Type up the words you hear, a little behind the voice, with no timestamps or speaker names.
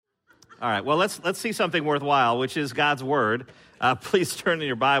All right, well, let's see something worthwhile, which is God's Word. Please turn in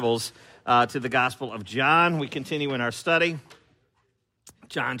your Bibles to the Gospel of John. We continue in our study,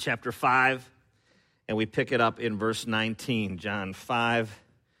 John chapter 5, and we pick it up in verse 19. John 5,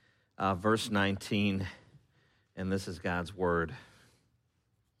 verse 19, and this is God's Word.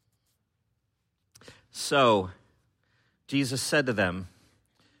 So, Jesus said to them,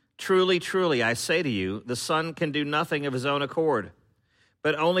 "Truly, truly, I say to you, the Son can do nothing of his own accord,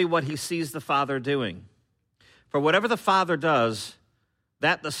 but only what he sees the Father doing. For whatever the Father does,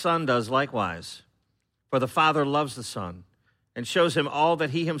 that the Son does likewise. For the Father loves the Son, and shows him all that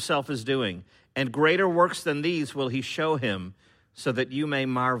he himself is doing, and greater works than these will he show him, so that you may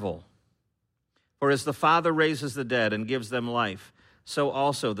marvel. For as the Father raises the dead and gives them life, so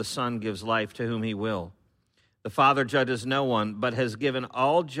also the Son gives life to whom he will. The Father judges no one, but has given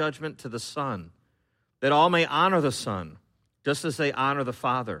all judgment to the Son, that all may honor the Son, just as they honor the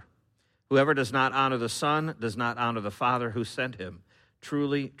Father. Whoever does not honor the Son does not honor the Father who sent him.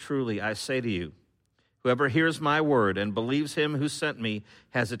 Truly, truly, I say to you, whoever hears my word and believes him who sent me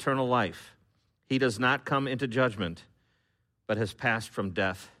has eternal life. He does not come into judgment, but has passed from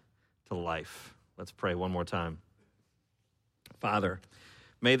death to life." Let's pray one more time. Father,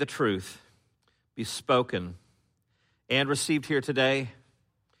 may the truth be spoken and received here today.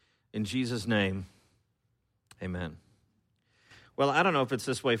 In Jesus' name, amen. Well, I don't know if it's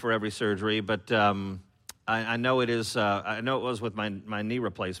this way for every surgery, but I know it is. I know it was with my knee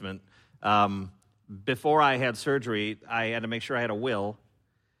replacement. Before I had surgery, I had to make sure I had a will,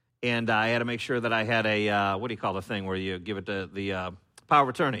 and I had to make sure that I had a what do you call the thing where you give it to the power of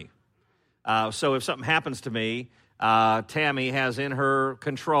attorney. So if something happens to me, Tammy has in her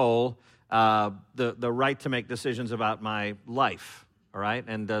control the right to make decisions about my life. All right,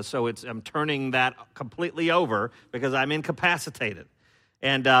 and so I'm turning that completely over because I'm incapacitated.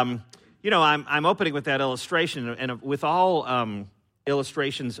 And, I'm opening with that illustration, and with all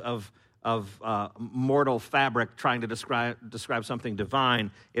illustrations of mortal fabric trying to describe something divine,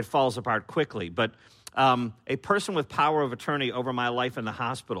 it falls apart quickly. But a person with power of attorney over my life in the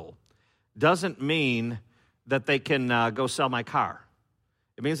hospital doesn't mean that they can go sell my car.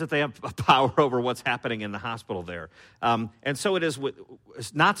 It means that they have power over what's happening in the hospital there. And so it is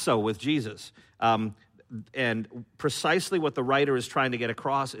it's not so with Jesus. And precisely what the writer is trying to get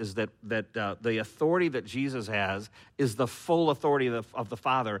across is that the authority that Jesus has is the full authority of the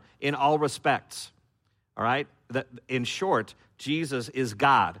Father in all respects. All right? In short, Jesus is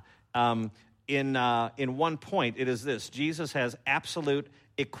God. In one point, it is this: Jesus has absolute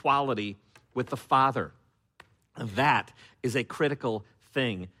equality with the Father. That is a critical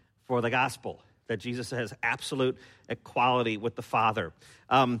thing for the gospel, that Jesus has absolute equality with the Father.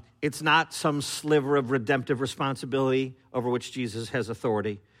 It's not some sliver of redemptive responsibility over which Jesus has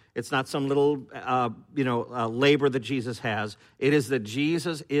authority. It's not some little, labor that Jesus has. It is that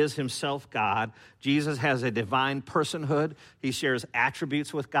Jesus is himself God. Jesus has a divine personhood. He shares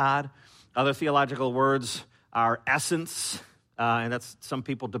attributes with God. Other theological words are essence, and that's, some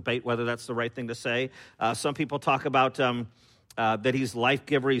people debate whether that's the right thing to say. Some people talk about that he's life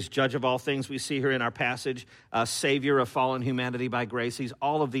giver, he's judge of all things we see here in our passage, savior of fallen humanity by grace. He's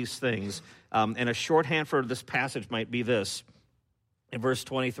all of these things. And a shorthand for this passage might be this. In verse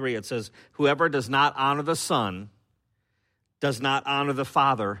 23, it says, "Whoever does not honor the Son does not honor the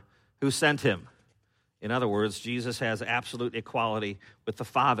Father who sent him." In other words, Jesus has absolute equality with the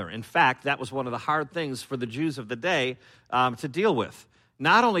Father. In fact, that was one of the hard things for the Jews of the day to deal with.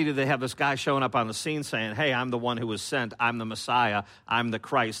 Not only did they have this guy showing up on the scene saying, "Hey, I'm the one who was sent. I'm the Messiah. I'm the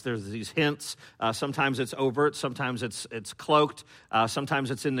Christ." There's these hints. Sometimes it's overt. Sometimes it's cloaked. Sometimes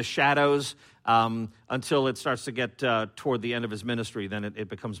it's in the shadows until it starts to get toward the end of his ministry. Then it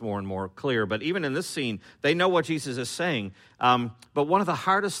becomes more and more clear. But even in this scene, they know what Jesus is saying. But one of the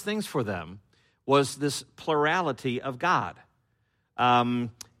hardest things for them was this plurality of God.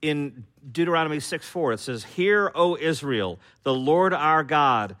 In Deuteronomy 6:4, it says, "Hear, O Israel, the Lord our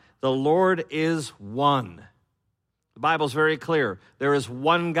God, the Lord is one." The Bible's very clear. There is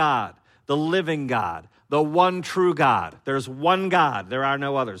one God, the living God, the one true God. There's one God. There are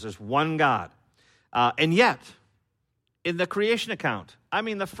no others. There's one God. And yet, in the creation account,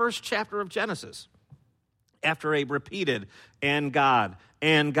 the first chapter of Genesis, after a repeated "and God,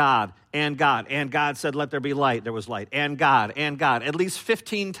 and God, and God," and God said, "Let there be light," there was light, and God, at least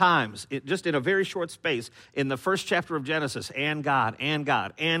 15 times, just in a very short space, in the first chapter of Genesis, and God, and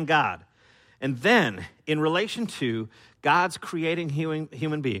God, and God. And then, in relation to God's creating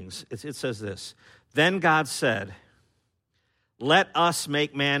human beings, it says this: "Then God said, let us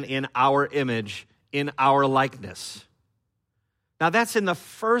make man in our image, in our likeness." Now, that's in the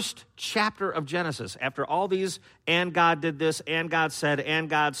first chapter of Genesis. After all these, and God did this, and God said, and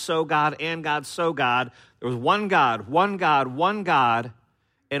God, so God, and God, so God. There was one God, one God, one God.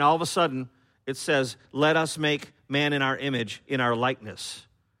 And all of a sudden, it says, let us make man in our image, in our likeness.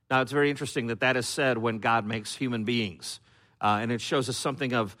 Now, it's very interesting that that is said when God makes human beings. And it shows us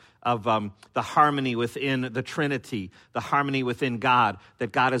something of the harmony within the Trinity, the harmony within God,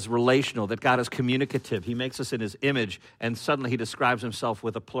 that God is relational, that God is communicative. He makes us in his image, and suddenly he describes himself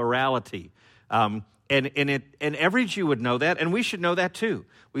with a plurality. And every Jew would know that, and we should know that too.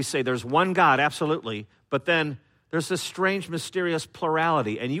 We say there's one God, absolutely, but then there's this strange, mysterious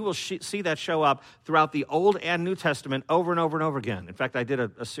plurality, and you will see that show up throughout the Old and New Testament over and over and over again. In fact, I did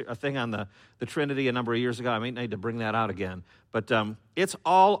a thing on the Trinity a number of years ago. I may need to bring that out again. But it's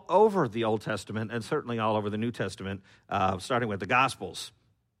all over the Old Testament and certainly all over the New Testament, starting with the Gospels.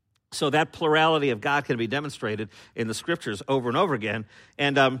 So that plurality of God can be demonstrated in the Scriptures over and over again.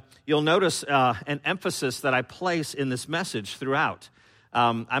 And you'll notice an emphasis that I place in this message throughout.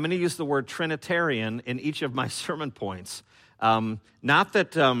 I'm going to use the word Trinitarian in each of my sermon points. Not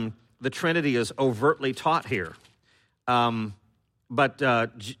that the Trinity is overtly taught here,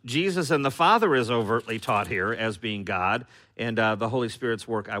 but Jesus and the Father is overtly taught here as being God, and the Holy Spirit's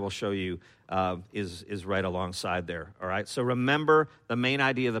work, I will show you, is right alongside there, all right? So remember, the main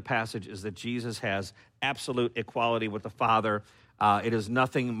idea of the passage is that Jesus has absolute equality with the Father. It is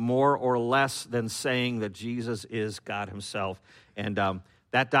nothing more or less than saying that Jesus is God himself. And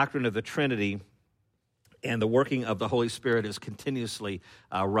that doctrine of the Trinity and the working of the Holy Spirit is continuously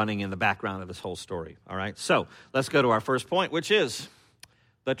running in the background of this whole story, all right? So let's go to our first point, which is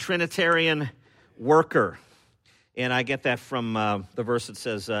the Trinitarian worker. And I get that from the verse that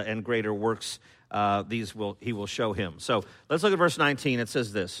says, and greater works he will show him. So let's look at verse 19. It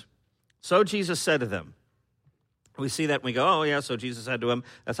says this, so Jesus said to them. We see that and we go, oh yeah, so Jesus said to him.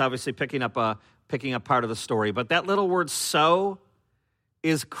 That's obviously picking up part of the story. But that little word so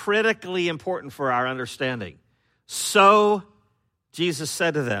is critically important for our understanding. So Jesus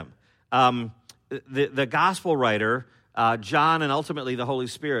said to them. The gospel writer, John, and ultimately the Holy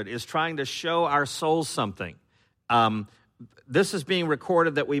Spirit, is trying to show our souls something. This is being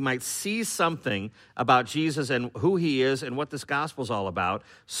recorded that we might see something about Jesus and who he is and what this gospel is all about.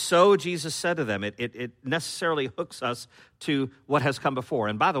 So Jesus said to them. It necessarily hooks us to what has come before.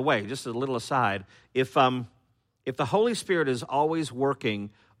 And by the way, just a little aside, if the Holy Spirit is always working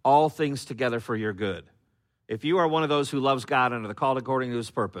all things together for your good, if you are one of those who loves God and are called according to his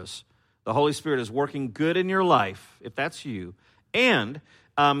purpose, the Holy Spirit is working good in your life, if that's you. And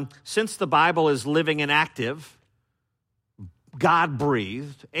since the Bible is living and active,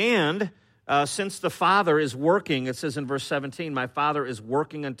 God-breathed, and since the Father is working, it says in verse 17, my Father is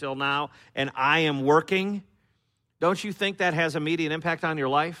working until now, and I am working. Don't you think that has immediate impact on your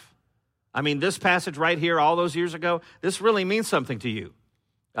life? I mean, this passage right here, all those years ago, this really means something to you.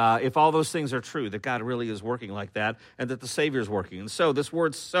 If all those things are true, that God really is working like that, and that the Savior is working. And so this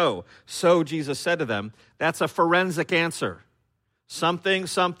word so Jesus said to them, that's a forensic answer. Something,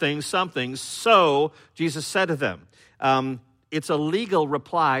 something, something, so Jesus said to them. It's a legal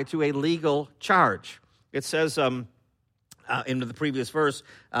reply to a legal charge. It says in the previous verse,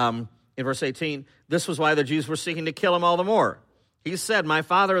 in verse 18, this was why the Jews were seeking to kill him all the more. He said, my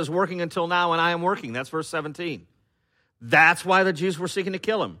Father is working until now, and I am working. That's verse 17. That's why the Jews were seeking to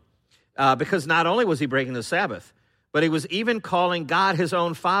kill him, because not only was he breaking the Sabbath, but he was even calling God his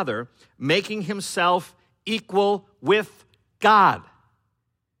own Father, making himself equal with God.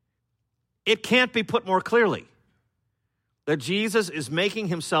 It can't be put more clearly that Jesus is making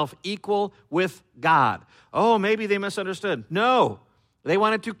himself equal with God. Oh, maybe they misunderstood. No, they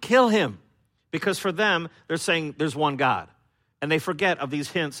wanted to kill him because for them, they're saying there's one God. And they forget of these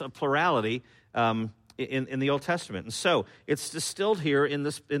hints of plurality in the Old Testament. And so it's distilled here in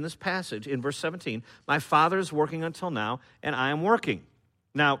this passage in verse 17. My Father is working until now, and I am working.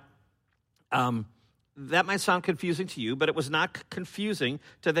 Now, that might sound confusing to you, but it was not confusing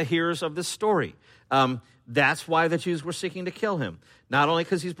to the hearers of this story. That's why the Jews were seeking to kill him. Not only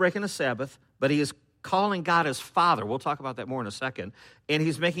because he's breaking the Sabbath, but he is calling God his Father. We'll talk about that more in a second. And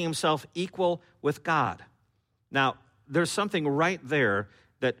he's making himself equal with God. Now, there's something right there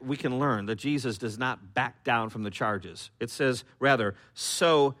that we can learn, that Jesus does not back down from the charges. It says, rather,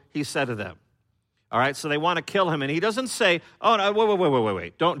 so he said to them. All right, so they want to kill him, and he doesn't say, oh, no,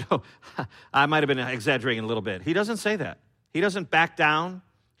 wait. Don't. I might have been exaggerating a little bit. He doesn't say that. He doesn't back down.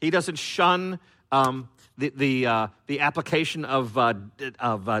 He doesn't shun the application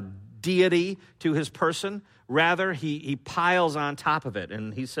of deity to his person. Rather, he piles on top of it.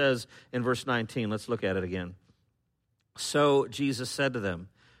 And he says in verse 19, let's look at it again. So Jesus said to them,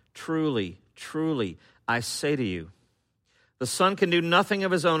 truly, truly, I say to you, the Son can do nothing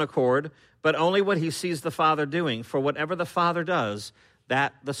of his own accord, but only what he sees the Father doing. For whatever the Father does,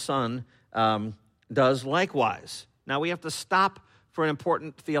 that the Son does likewise. Now we have to stop for an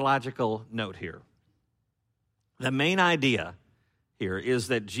important theological note here. The main idea here is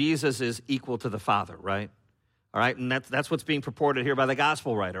that Jesus is equal to the Father, right? All right, and that's what's being purported here by the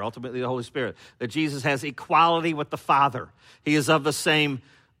gospel writer, ultimately the Holy Spirit, that Jesus has equality with the Father. He is of the same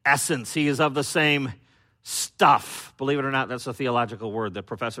essence. He is of the same stuff. Believe it or not, that's a theological word that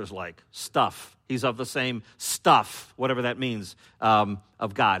professors like, stuff. He's of the same stuff, whatever that means,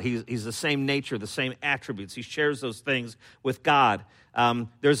 of God. He's the same nature, the same attributes. He shares those things with God.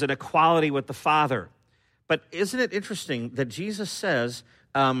 There's an equality with the Father. But isn't it interesting that Jesus says,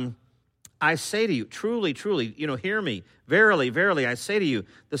 I say to you, truly, truly, hear me. Verily, verily, I say to you,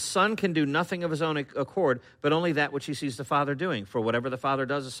 the Son can do nothing of his own accord, but only that which he sees the Father doing. For whatever the Father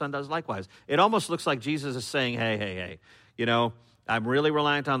does, the Son does likewise. It almost looks like Jesus is saying, hey, I'm really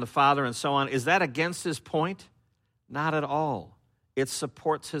reliant on the Father and so on. Is that against his point? Not at all. It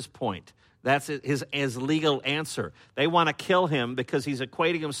supports his point. That's his legal answer. They want to kill him because he's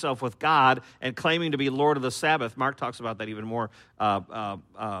equating himself with God and claiming to be Lord of the Sabbath. Mark talks about that even more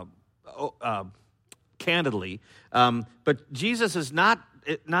candidly, but Jesus is not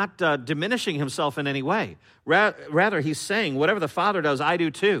diminishing himself in any way. Rather, he's saying, whatever the Father does, I do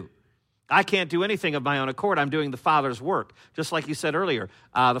too. I can't do anything of my own accord. I'm doing the Father's work. Just like he said earlier,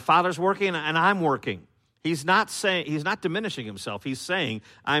 the Father's working and I'm working. He's not diminishing himself. He's saying,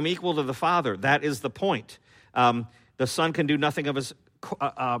 I'm equal to the Father. That is the point. The Son can do nothing of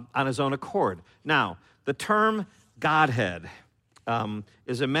on his own accord. Now, the term Godhead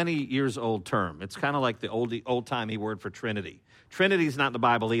is a many years old term. It's kind of like the old-timey word for Trinity. Trinity is not in the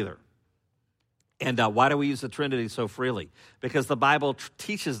Bible either. And why do we use the Trinity so freely? Because the Bible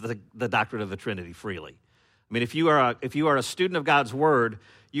teaches the doctrine of the Trinity freely. I mean, if you are a student of God's Word,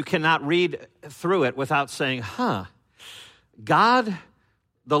 you cannot read through it without saying, God,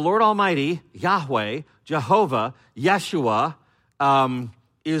 the Lord Almighty, Yahweh, Jehovah, Yeshua,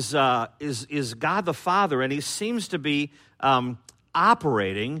 is God the Father, and he seems to be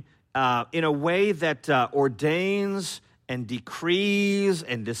operating in a way that ordains and decrees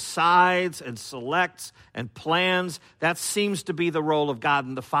and decides and selects and plans. That seems to be the role of God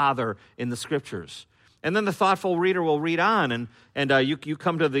and the Father in the Scriptures. And then the thoughtful reader will read on, and you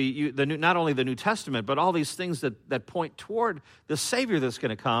come to the new, not only the New Testament, but all these things that point toward the Savior that's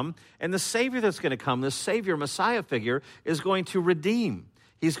going to come. And the Savior that's going to come, the Savior Messiah figure, is going to redeem.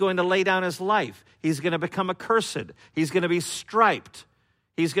 He's going to lay down his life. He's going to become accursed. He's going to be striped.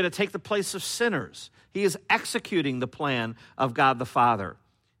 He's going to take the place of sinners. He is executing the plan of God the Father.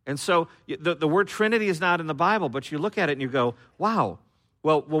 And so the word Trinity is not in the Bible, but you look at it and you go, wow.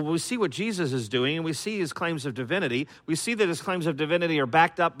 Well, we see what Jesus is doing, and we see his claims of divinity. We see that his claims of divinity are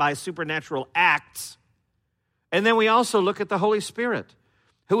backed up by supernatural acts. And then we also look at the Holy Spirit,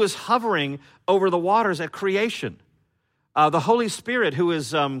 who is hovering over the waters at creation. The Holy Spirit who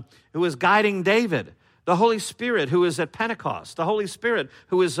is guiding David. The Holy Spirit who is at Pentecost. The Holy Spirit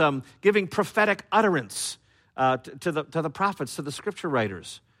who is giving prophetic utterance to the prophets, to the scripture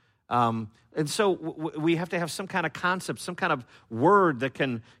writers. And so we have to have some kind of concept, some kind of word that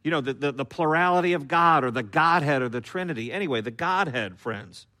can, the plurality of God or the Godhead or the Trinity. Anyway, the Godhead,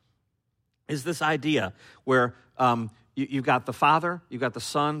 friends, is this idea where you've got the Father, you've got the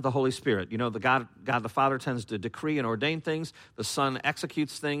Son, the Holy Spirit. The God the Father tends to decree and ordain things. The Son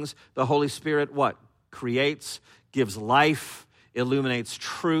executes things. The Holy Spirit, what? Creates, gives life, illuminates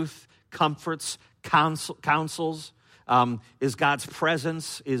truth, comforts, counsels. Is God's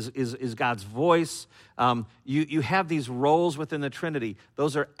presence, is God's voice. You have these roles within the Trinity.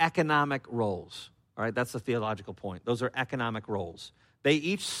 Those are economic roles. All right, that's the theological point. Those are economic roles. They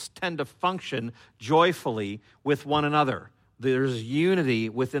each tend to function joyfully with one another. There's unity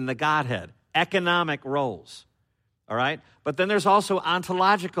within the Godhead. Economic roles. All right? But then there's also an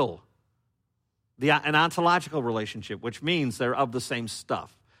ontological relationship, which means they're of the same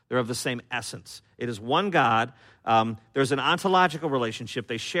stuff. They're of the same essence. It is one God. There's an ontological relationship.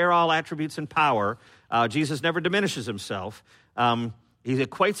 They share all attributes and power. Jesus never diminishes himself. He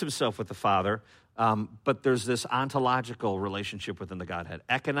equates himself with the Father. But there's this ontological relationship within the Godhead.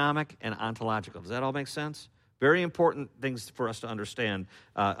 Economic and ontological. Does that all make sense? Very important things for us to understand,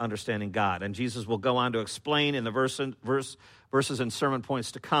 understanding God. And Jesus will go on to explain in the verses and sermon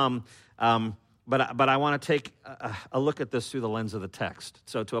points to come. But I want to take a look at this through the lens of the text.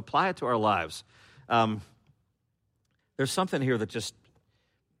 So to apply it to our lives, there's something here that just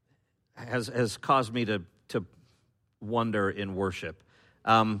has caused me to wonder in worship.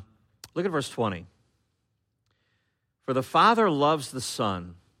 Look at verse 20. For the Father loves the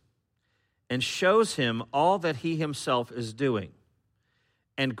Son and shows him all that he himself is doing.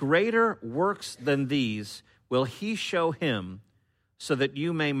 And greater works than these will he show him, so that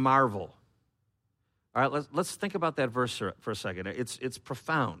you may marvel. All right, let's think about that verse for a second. It's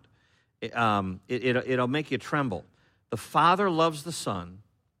profound. It'll make you tremble. The Father loves the Son,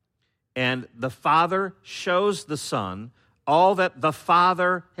 and the Father shows the Son all that the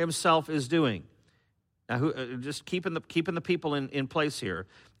Father himself is doing. Now, just keeping the people in place here.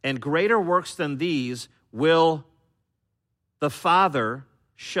 And greater works than these will the Father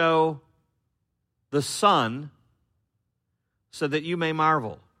show the Son, so that you may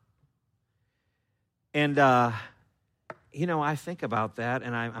marvel. And, I think about that,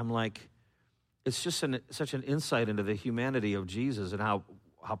 and I'm like, it's just such an insight into the humanity of Jesus and how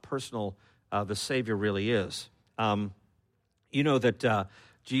personal the Savior really is. You know that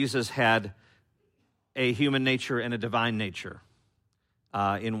Jesus had a human nature and a divine nature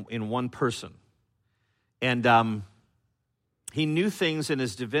in one person. And he knew things in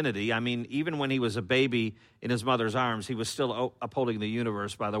his divinity. I mean, even when he was a baby in his mother's arms, he was still upholding the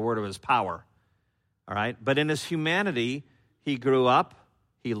universe by the word of his power. All right? But in his humanity, he grew up.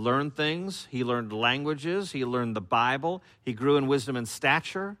 He learned things. He learned languages. He learned the Bible. He grew in wisdom and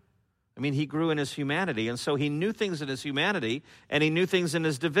stature. I mean, he grew in his humanity. And so he knew things in his humanity, and he knew things in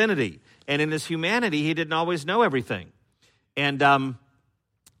his divinity. And in his humanity, he didn't always know everything. And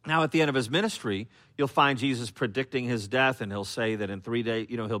now at the end of his ministry, you'll find Jesus predicting his death, and he'll say that in 3 days,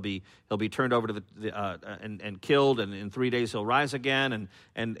 he'll be turned over to and killed, and in 3 days he'll rise again.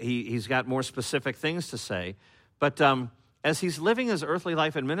 And he's got more specific things to say. But as he's living his earthly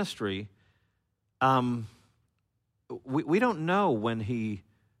life and ministry, we don't know when he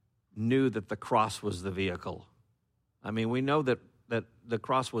knew that the cross was the vehicle. I mean, we know that the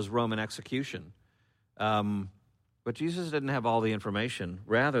cross was Roman execution. But Jesus didn't have all the information.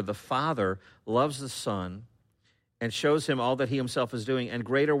 Rather, the Father loves the Son and shows him all that he himself is doing. And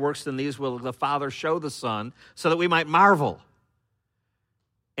greater works than these will the Father show the Son, so that we might marvel.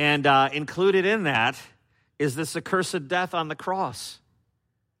 And included in that is this accursed death on the cross.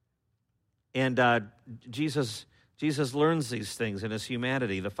 And Jesus learns these things in his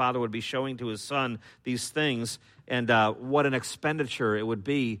humanity. The Father would be showing to his Son these things, and what an expenditure it would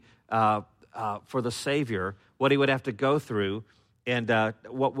be for the Savior, what he would have to go through, and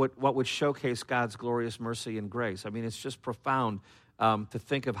what would showcase God's glorious mercy and grace. I mean, it's just profound to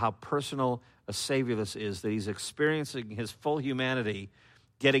think of how personal a Savior this is, that he's experiencing his full humanity,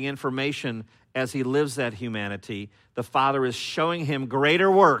 getting information as he lives that humanity. The Father is showing him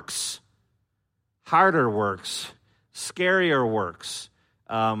greater works, harder works, scarier works,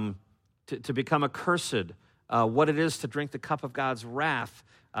 to become accursed, what it is to drink the cup of God's wrath.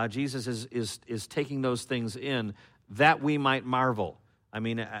 Jesus is taking those things in that we might marvel. I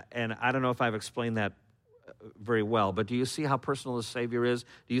mean, and I don't know if I've explained that very well, but do you see how personal the Savior is?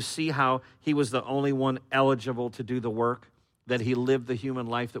 Do you see how he was the only one eligible to do the work, that he lived the human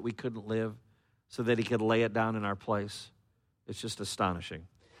life that we couldn't live, so that he could lay it down in our place? It's just astonishing.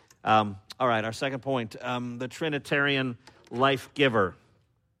 All right, our second point, the Trinitarian life giver.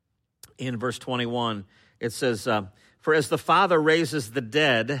 In verse 21, it says, for as the Father raises the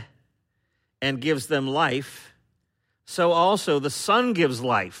dead and gives them life, so also the Son gives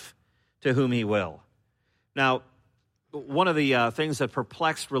life to whom he will. Now, one of the things that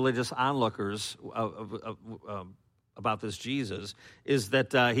perplexed religious onlookers about this Jesus is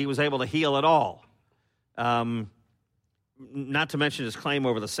that he was able to heal at all. Not to mention his claim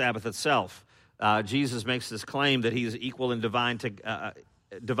over the Sabbath itself. Jesus makes this claim that he's equal and divine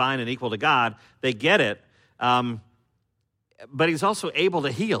and equal to God. They get it. But he's also able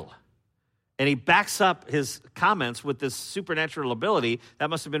to heal. And he backs up his comments with this supernatural ability. That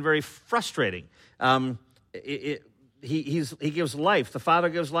must have been very frustrating. He gives life. The Father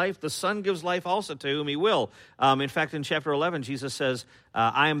gives life. The Son gives life also to whom he will. In fact, in chapter 11, Jesus says,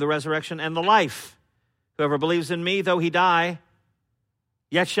 I am the resurrection and the life. Whoever believes in me, though he die,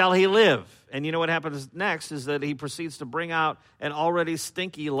 yet shall he live. And you know what happens next is that he proceeds to bring out an already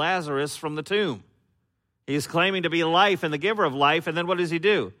stinky Lazarus from the tomb. He's claiming to be life and the giver of life, and then what does he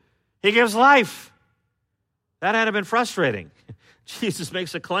do? He gives life. That had to have been frustrating. Jesus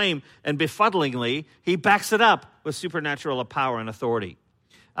makes a claim, and befuddlingly, he backs it up with supernatural power and authority.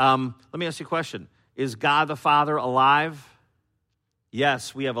 Let me ask you a question. Is God the Father alive?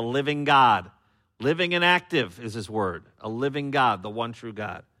 Yes, we have a living God. Living and active is his word. A living God, the one true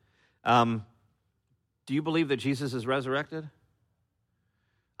God. Do you believe that Jesus is resurrected?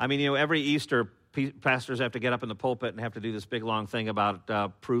 I mean, every Easter pastors have to get up in the pulpit and have to do this big, long thing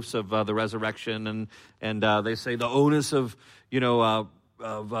about proofs of the resurrection, and they say the onus of,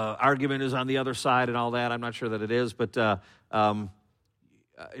 argument is on the other side and all that. I'm not sure that it is, but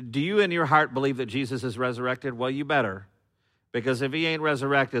do you in your heart believe that Jesus is resurrected? Well, you better, because if he ain't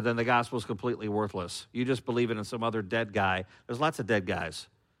resurrected, then the gospel's completely worthless. You just believe it in some other dead guy. There's lots of dead guys.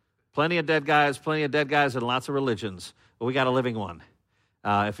 Plenty of dead guys, and lots of religions. But we got a living one.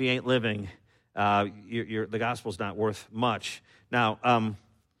 If he ain't living, the gospel's not worth much. Now,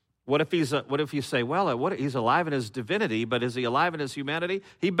 what if you say, well, he's alive in his divinity, but is he alive in his humanity?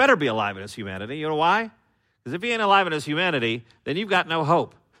 He better be alive in his humanity. You know why? Because if he ain't alive in his humanity, then you've got no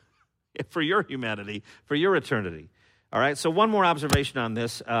hope for your humanity, for your eternity. All right, so one more observation on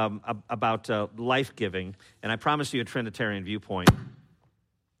this about life-giving, and I promised you a Trinitarian viewpoint.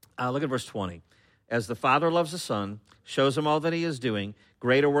 Look at verse 20. As the Father loves the Son, shows him all that he is doing,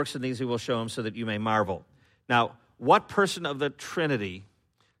 greater works than these he will show him so that you may marvel. Now, what person of the Trinity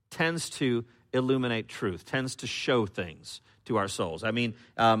tends to illuminate truth, tends to show things to our souls? I mean,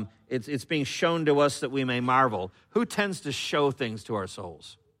 it's being shown to us that we may marvel. Who tends to show things to our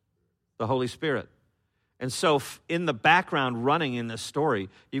souls? The Holy Spirit. And so in the background running in this story,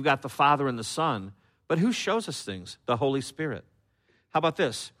 you've got the Father and the Son, but who shows us things? The Holy Spirit. How about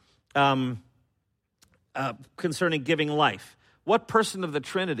this? Concerning giving life. What person of the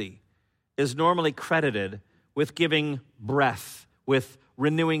Trinity is normally credited with giving breath, with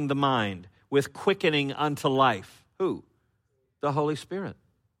renewing the mind, with quickening unto life? Who? The Holy Spirit.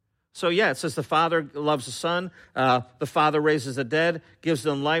 So yeah, it says the Father loves the Son, the Father raises the dead, gives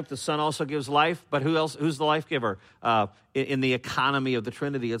them life, the Son also gives life, but who else? Who's the life giver? In the economy of the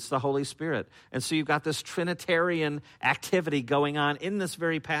Trinity, it's the Holy Spirit. And so you've got this Trinitarian activity going on in this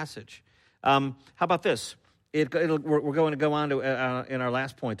very passage. How about this? We're going to go on to, in our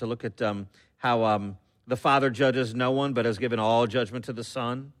last point, to look at how the Father judges no one, but has given all judgment to the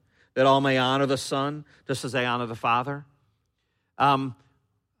Son, that all may honor the Son, just as they honor the Father.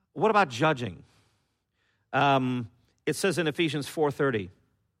 What about judging? It says in Ephesians 4:30,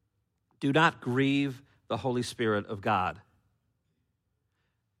 do not grieve the Holy Spirit of God.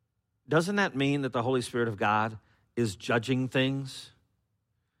 Doesn't that mean that the Holy Spirit of God is judging things?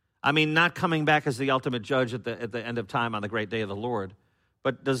 I mean, not coming back as the ultimate judge at the end of time on the great day of the Lord,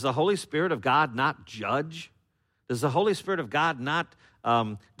 but does the Holy Spirit of God not judge? Does the Holy Spirit of God not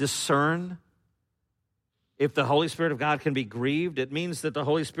discern? If the Holy Spirit of God can be grieved, it means that the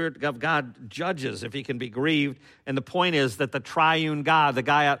Holy Spirit of God judges if he can be grieved. And the point is that the triune God, the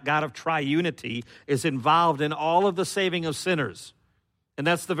God of triunity, is involved in all of the saving of sinners. And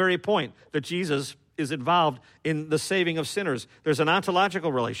that's the very point, that Jesus is involved in the saving of sinners. There's an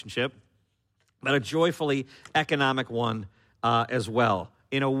ontological relationship, but a joyfully economic one as well.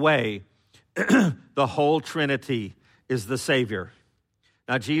 In a way, the whole Trinity is the Savior.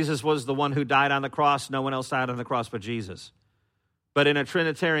 Now, Jesus was the one who died on the cross. No one else died on the cross but Jesus. But in a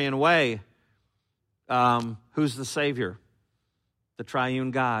Trinitarian way, who's the Savior? The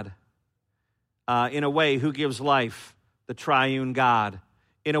triune God. In a way, who gives life? The triune God.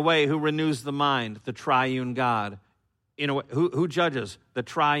 In a way, who renews the mind? The triune God. In a way, who judges? The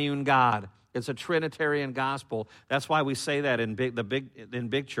triune God. It's a Trinitarian gospel. That's why we say that in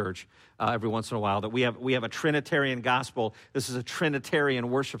big church every once in a while, that we have a Trinitarian gospel. This is a Trinitarian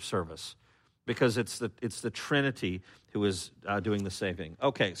worship service because it's the Trinity who is doing the saving.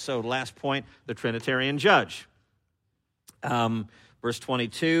 Okay, so last point, the Trinitarian judge. Verse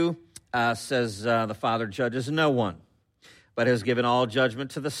 22 says the Father judges no one, but has given all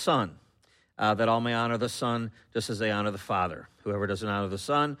judgment to the Son, that all may honor the Son just as they honor the Father. Whoever doesn't honor the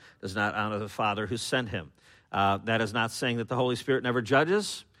Son does not honor the Father who sent him. That is not saying that the Holy Spirit never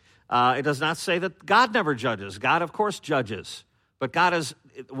judges. It does not say that God never judges. God, of course, judges. But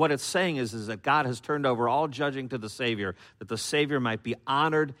what it's saying is that God has turned over all judging to the Savior, that the Savior might be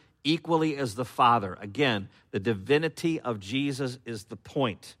honored equally as the Father. Again, the divinity of Jesus is the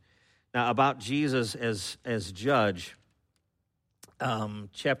point. Now, about Jesus as judge,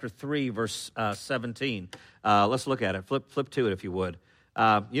 chapter 3, verse 17. Let's look at it. Flip to it if you would.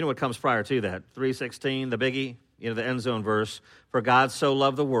 You know what comes prior to that. 3:16, the biggie, the end zone verse. For God so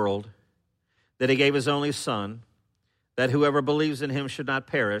loved the world that he gave his only Son, that whoever believes in him should not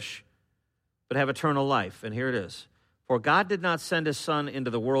perish, but have eternal life. And here it is. For God did not send his Son into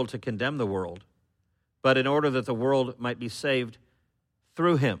the world to condemn the world, but in order that the world might be saved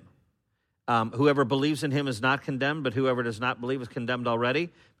through him. Whoever believes in him is not condemned, but whoever does not believe is condemned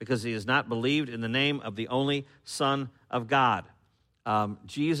already, because he has not believed in the name of the only Son of God.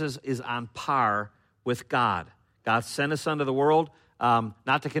 Jesus is on par with God. God sent his Son to the world.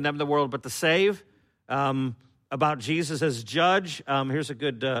 not to condemn the world, but to save. About Jesus as judge, here's a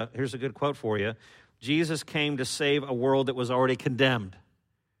good quote for you. Jesus came to save a world that was already condemned.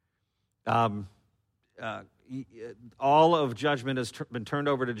 All of judgment has been turned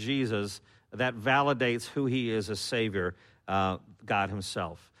over to Jesus. That validates who he is as Savior, God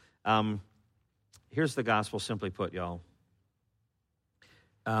himself. Here's the gospel simply put, y'all.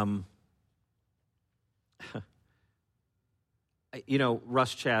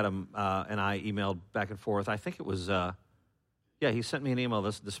 Russ Chatham and I emailed back and forth. I think it was, he sent me an email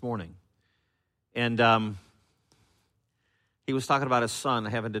this morning. And he was talking about his son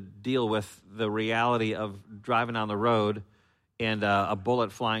having to deal with the reality of driving on the road and a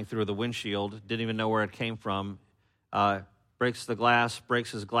bullet flying through the windshield, didn't even know where it came from, breaks the glass,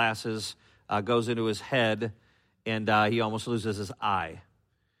 breaks his glasses, goes into his head, and he almost loses his eye.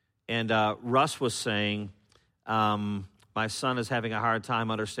 And Russ was saying, my son is having a hard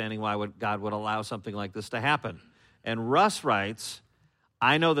time understanding why God would allow something like this to happen. And Russ writes,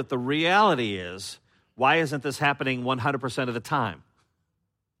 I know that the reality is, why isn't this happening 100% of the time?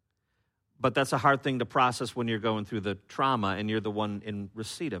 But that's a hard thing to process when you're going through the trauma and you're the one in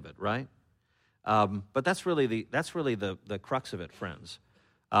receipt of it, right? But that's really the crux of it, friends.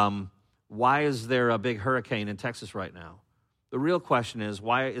 Why is there a big hurricane in Texas right now? The real question is,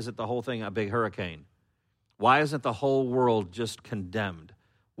 why isn't the whole thing a big hurricane? Why isn't the whole world just condemned?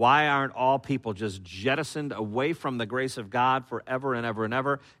 Why aren't all people just jettisoned away from the grace of God forever and ever and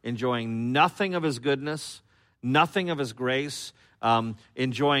ever, enjoying nothing of his goodness, nothing of his grace,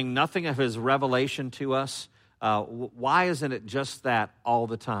 enjoying nothing of his revelation to us? Why isn't it just that all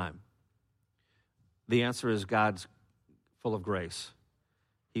the time? The answer is God's full of grace.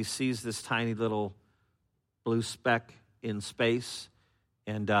 He sees this tiny little blue speck in space,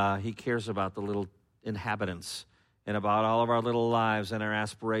 and he cares about the little inhabitants and about all of our little lives and our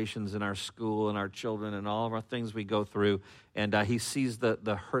aspirations and our school and our children and all of our things we go through. And he sees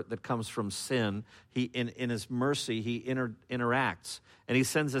the hurt that comes from sin. He, in his mercy, he interacts. And he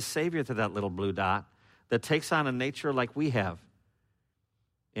sends a Savior to that little blue dot that takes on a nature like we have.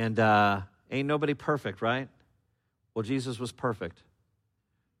 And ain't nobody perfect, right? Well, Jesus was perfect.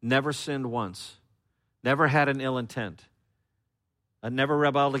 Never sinned once. Never had an ill intent. Never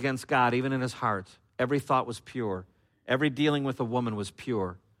rebelled against God, even in his heart. Every thought was pure. Every dealing with a woman was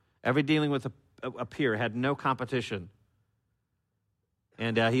pure. Every dealing with a peer had no competition.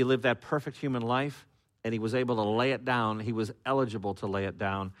 And he lived that perfect human life, and he was able to lay it down. He was eligible to lay it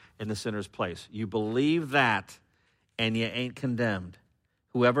down in the sinner's place. You believe that, and you ain't condemned.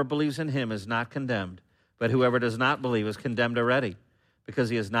 Whoever believes in him is not condemned, but whoever does not believe is condemned already, because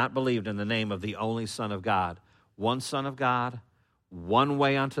he has not believed in the name of the only Son of God. One Son of God, one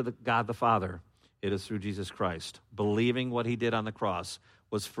way unto God the Father. It is through Jesus Christ. Believing what he did on the cross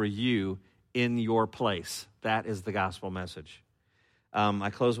was for you in your place. That is the gospel message.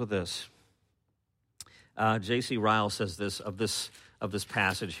 I close with this. J.C. Ryle says this of this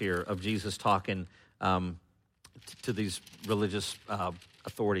passage here of Jesus talking to these religious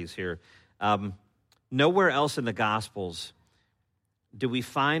authorities here. Nowhere else in the Gospels do we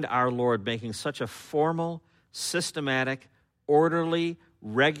find our Lord making such a formal, systematic, orderly,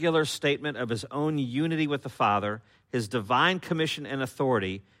 regular statement of his own unity with the Father, his divine commission and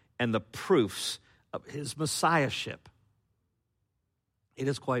authority, and the proofs of his messiahship. It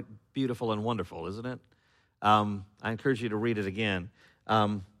is quite beautiful and wonderful, isn't it? I encourage you to read it again.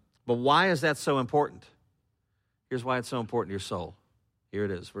 But why is that so important? Here's why it's so important to your soul. Here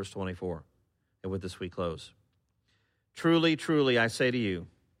it is, verse 24. And with this we close. Truly, truly, I say to you,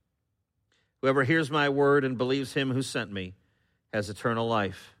 whoever hears my word and believes him who sent me has eternal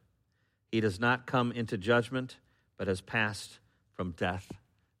life. He does not come into judgment, but has passed from death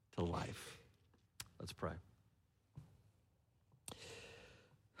to life. Let's pray.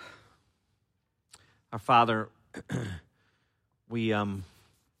 Our Father, we are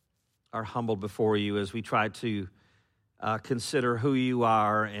humbled before you as we try to consider who you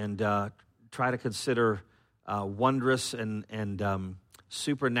are and try to consider wondrous and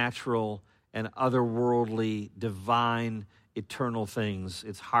supernatural and otherworldly, divine, eternal things.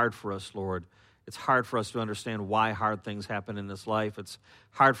 It's hard for us, Lord. It's hard for us to understand why hard things happen in this life. It's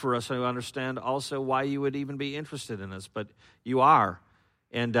hard for us to understand also why you would even be interested in us, but you are.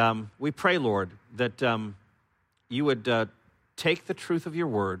 And we pray, Lord, that you would take the truth of your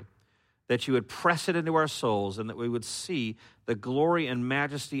word, that you would press it into our souls, and that we would see the glory and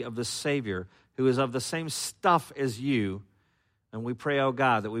majesty of the Savior who is of the same stuff as you. And we pray, oh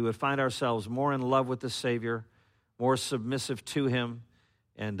God, that we would find ourselves more in love with the Savior, more submissive to him,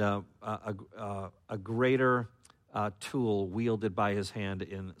 and a greater tool wielded by his hand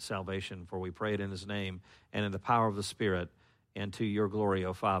in salvation. For we pray it in his name and in the power of the Spirit, and to your glory,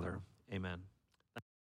 O Father. Amen.